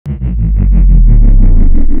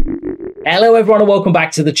Hello everyone and welcome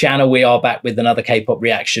back to the channel. We are back with another K-pop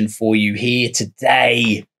reaction for you here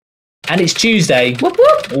today. And it's Tuesday, whoop,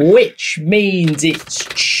 whoop. Which means it's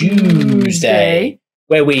Tuesday,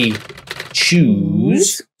 where we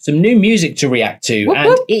choose some new music to react to. Whoop, and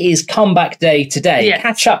whoop. it is comeback day today. Yes.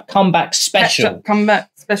 Catch up comeback special. Catch up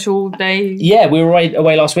comeback special day. Yeah, we were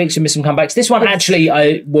away last week, so we missed some comebacks. This one actually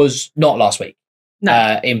was not last week.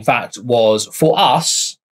 No. In fact, was for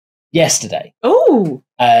us yesterday. Oh.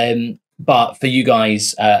 But for you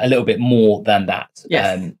guys, a little bit more than that.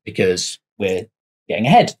 Yes. Because we're getting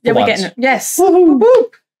ahead. Yeah, we're getting it. Yes.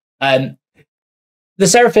 The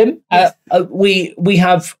SSERAFIM, yes. We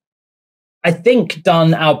have, I think,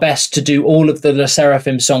 done our best to do all of the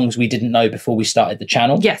SSERAFIM songs we didn't know before we started the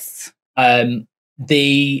channel. Yes.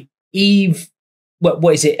 The Eve,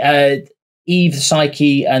 what is it? Eve,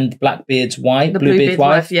 Psyche, and Blackbeard's Wife. Bluebeard's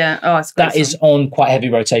Wife. Yeah. Oh, that's that is on quite heavy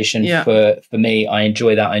rotation for me. I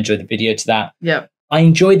enjoy that. I enjoy the video to that. Yeah. I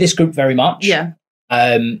enjoy this group very much. Yeah.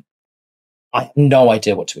 I have no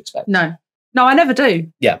idea what to expect. No, I never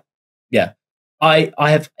do. Yeah. Yeah. I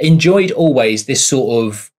have enjoyed always this sort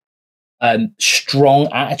of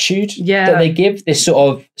strong attitude that they give, this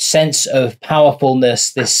sort of sense of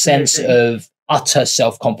powerfulness, this sense of utter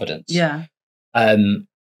self-confidence. Yeah.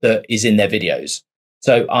 That is in their videos.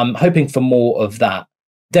 So I'm hoping for more of that.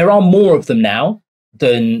 There are more of them now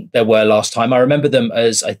than there were last time. I remember them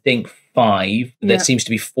as, I think, 5. There seems to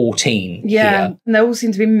be 14 here. And they all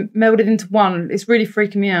seem to be melded into one. It's really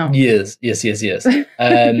freaking me out. Yes.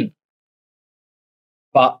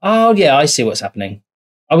 But, oh, yeah, I see what's happening.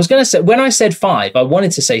 I was going to say, when I said 5, I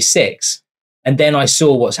wanted to say 6, and then I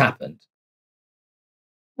saw what's happened.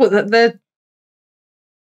 What, the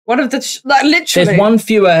one of the, like, literally. There's one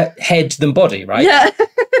fewer head than body, right? Yeah.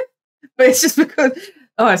 But it's just because,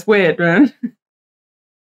 oh, it's weird, man.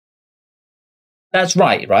 That's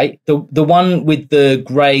right? The one with the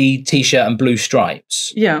grey t-shirt and blue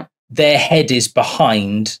stripes. Yeah. Their head is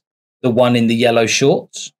behind the one in the yellow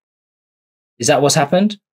shorts. Is that what's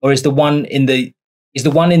happened? Or is the one in the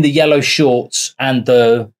yellow shorts and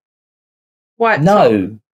the white top?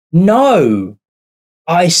 No.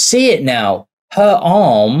 I see it now. Her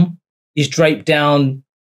arm is draped down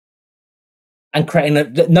and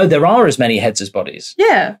creating no, there are as many heads as bodies.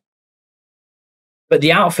 Yeah. But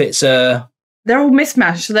the outfits are... They're all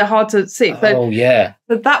mismatched, so they're hard to see. Oh, yeah.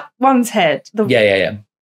 So that one's head...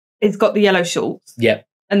 It's got the yellow shorts. Yep.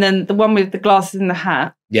 And then the one with the glasses and the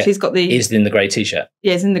hat, she's got the... Is in the grey T-shirt.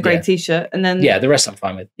 Yeah, it's in the grey T-shirt. And then... Yeah, the rest I'm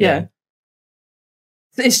fine with. Yeah.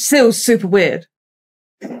 It's still super weird.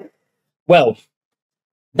 Well...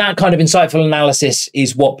 That kind of insightful analysis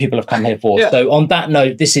is what people have come here for. Yeah. So on that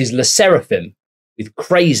note, this is SSERAFIM with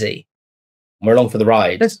Crazy. And we're along for the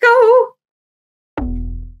ride. Let's go.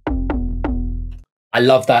 I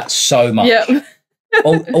love that so much. Yeah.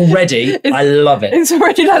 Already, I love it. It's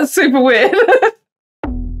already that super weird.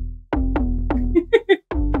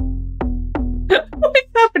 What is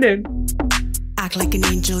happening? Act like an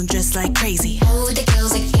angel and dress like crazy. Oh, the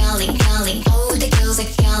girls are calling. Oh, the girls are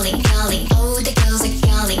calling. Oh, the girls are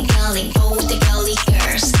calling. Oh, the girly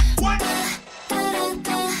girls.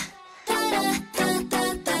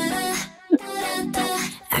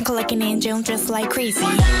 Act like an angel and dress like crazy.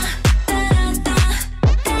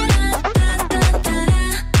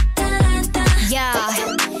 Yeah,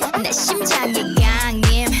 내 심장이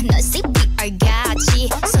강림. 너 CPR 같이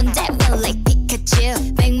손대면 like Pikachu.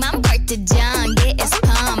 100만 벌트 전기 is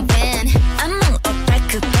pumping. I'm on a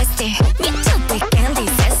그 베스트. 미쳐도 candy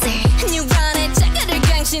sassy. New run의 자가를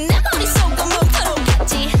강신 내 머릿속은 몽타로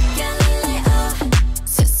같이.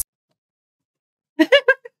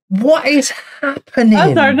 What is happening?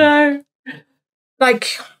 I don't know.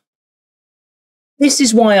 Like, this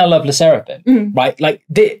is why I love SSERAFIM, right? Like,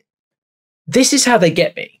 this is how they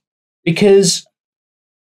get me. Because,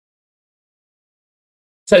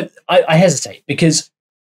 so I hesitate, because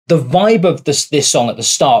the vibe of this song at the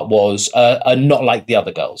start was a not like the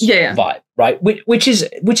other girls vibe, right? Which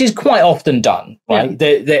is quite often done, right?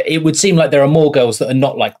 Yeah. It would seem like there are more girls that are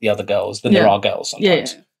not like the other girls than there are girls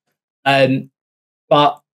sometimes. Yeah.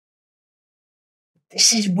 But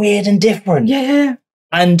this is weird and different. Yeah.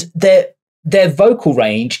 And their vocal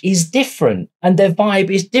range is different, and their vibe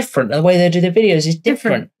is different. The way they do their videos is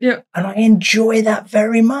different. Yeah. And I enjoy that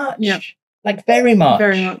very much. Yeah. Like, very much.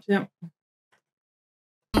 Very much, yeah.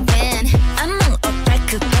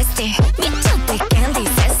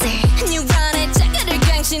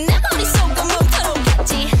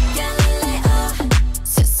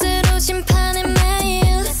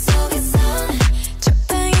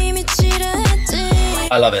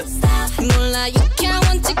 I love it.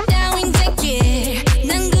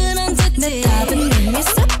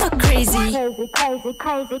 Act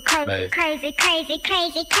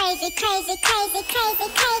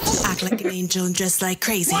like an angel and dress like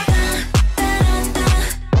crazy. Act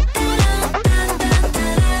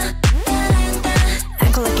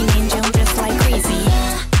like an angel and dress like crazy.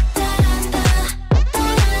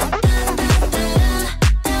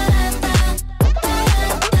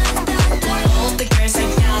 All the girls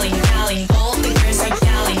are yelling, yelling. All the girls are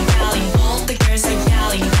yelling, yelling. All the girls are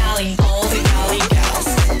yelling, yelling. All the yelling girls.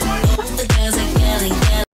 All the girls are yelling,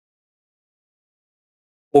 yelling.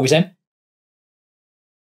 What were we saying?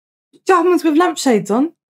 Diamonds with lampshades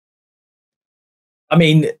on. I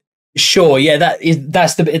mean, sure, yeah.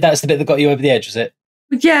 That's the bit that got you over the edge, was it?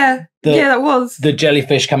 Yeah, yeah, that was the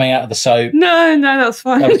jellyfish coming out of the soap. No, that was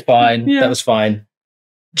fine. That was fine. Yeah. That was fine.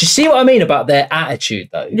 Do you see what I mean about their attitude,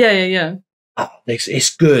 though? Yeah. Oh,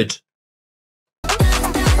 it's good.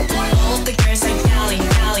 All the girls are yelling,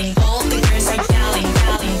 yelling. All the girls are yelling,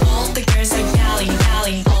 yelling. All the girls are yelling,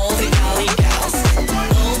 yelling. All the yelling girls.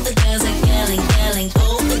 All the girls are yelling, yelling.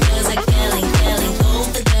 All the girls are yelling, yelling. All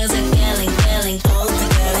the girls are yelling, yelling. All the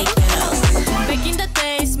yelling girls. Back in the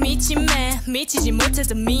days, 미침에 미치지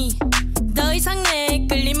못해서 미. 더 이상 내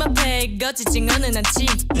끌림 앞에 거지지 않은 않지.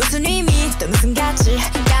 무슨 의미 또 무슨 가치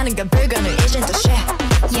가는 건 불가능 이젠 또 shit.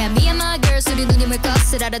 Yeah, me and my girls 우리 눈이 물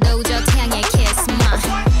것을 알아도 저 태양의 kiss my.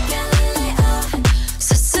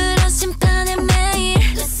 스스로 심판의 매일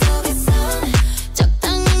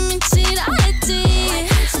적당히 미치라 했지.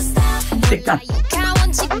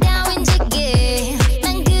 가원칙 따윈 지게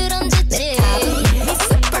난 그런 짓지. Me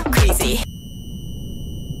super crazy.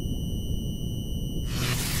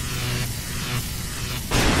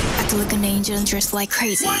 Act like an angel and dress like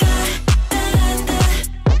crazy.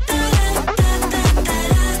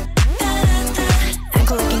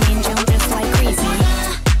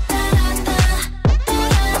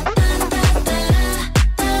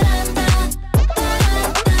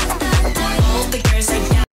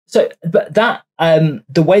 So, but that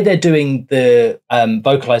the way they're doing the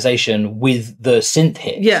vocalization with the synth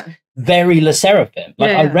hits, very SSERAFIM.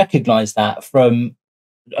 Like I recognize that from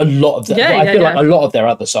a lot of the, I feel like a lot of their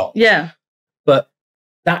other songs. Yeah, but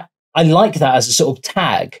that I like that as a sort of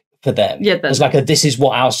tag for them. Yeah, it's like a this is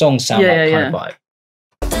what our songs sound like kind of vibe.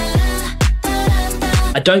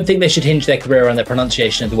 I don't think they should hinge their career on their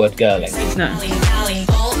pronunciation of the word girling. No.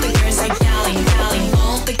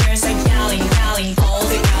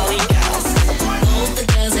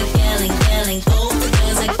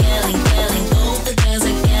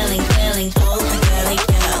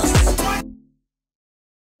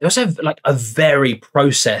 They also have like a very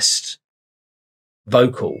processed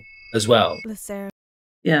vocal as well.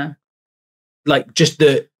 Yeah. Like just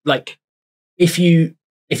the if you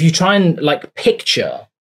try and like picture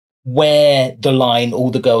where the line all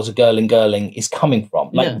the girls are girling is coming from,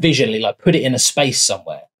 like visually, like put it in a space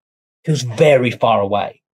somewhere. It feels very far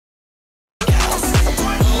away.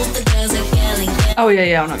 Oh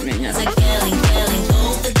yeah, I know what you mean, yeah.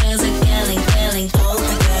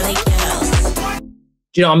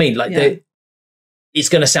 Do you know what I mean? Like it's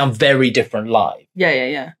going to sound very different live.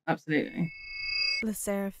 Yeah, absolutely.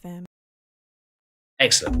 SSERAFIM.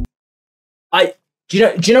 Excellent. Do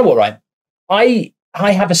you know what? Right, I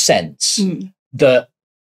have a sense that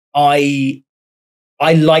I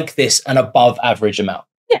like this an above average amount.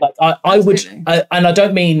 Yeah, like I would, and I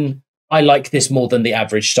don't mean I like this more than the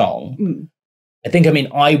average song. I think I mean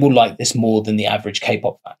I will like this more than the average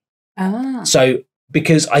K-pop fan. So.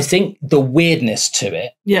 Because I think the weirdness to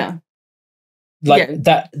it,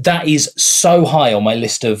 that is so high on my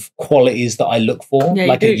list of qualities that I look for,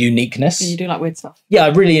 like a uniqueness. You do like weird stuff. Yeah,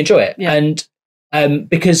 I really enjoy it, and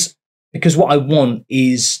because what I want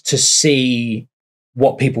is to see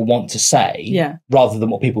what people want to say, rather than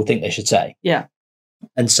what people think they should say. Yeah,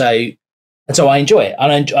 and so I enjoy it,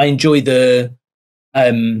 and I enjoy the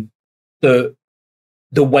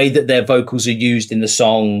way that their vocals are used in the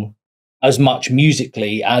song. As much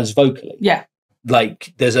musically as vocally. Yeah.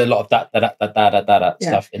 Like there's a lot of that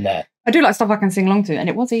stuff in there. I do like stuff I can sing along to, and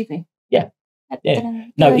it was easy. Yeah.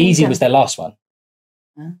 No, Easy was their last one.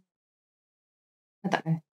 How'd that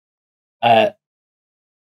go?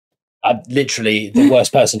 I'm literally the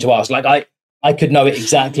worst person to ask. Like I could know it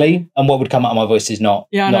exactly, and what would come out of my voice is not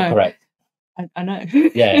correct. I know.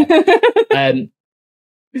 Yeah.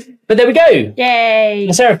 But there we go. Yay!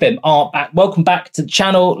 SSERAFIM are back. Welcome back to the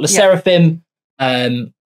channel. SSERAFIM.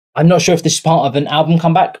 I'm not sure if this is part of an album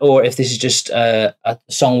comeback or if this is just a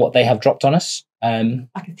song what they have dropped on us.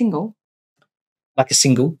 Like a single. Like a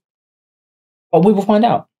single. But we will find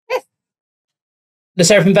out. Yes. The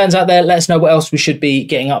SSERAFIM fans out there, let us know what else we should be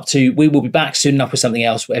getting up to. We will be back soon enough with something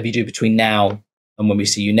else, whatever you do between now and when we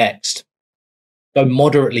see you next. Go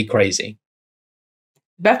moderately crazy.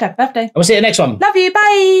 Birthday. And we'll see you next one. Love you.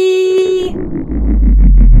 Bye.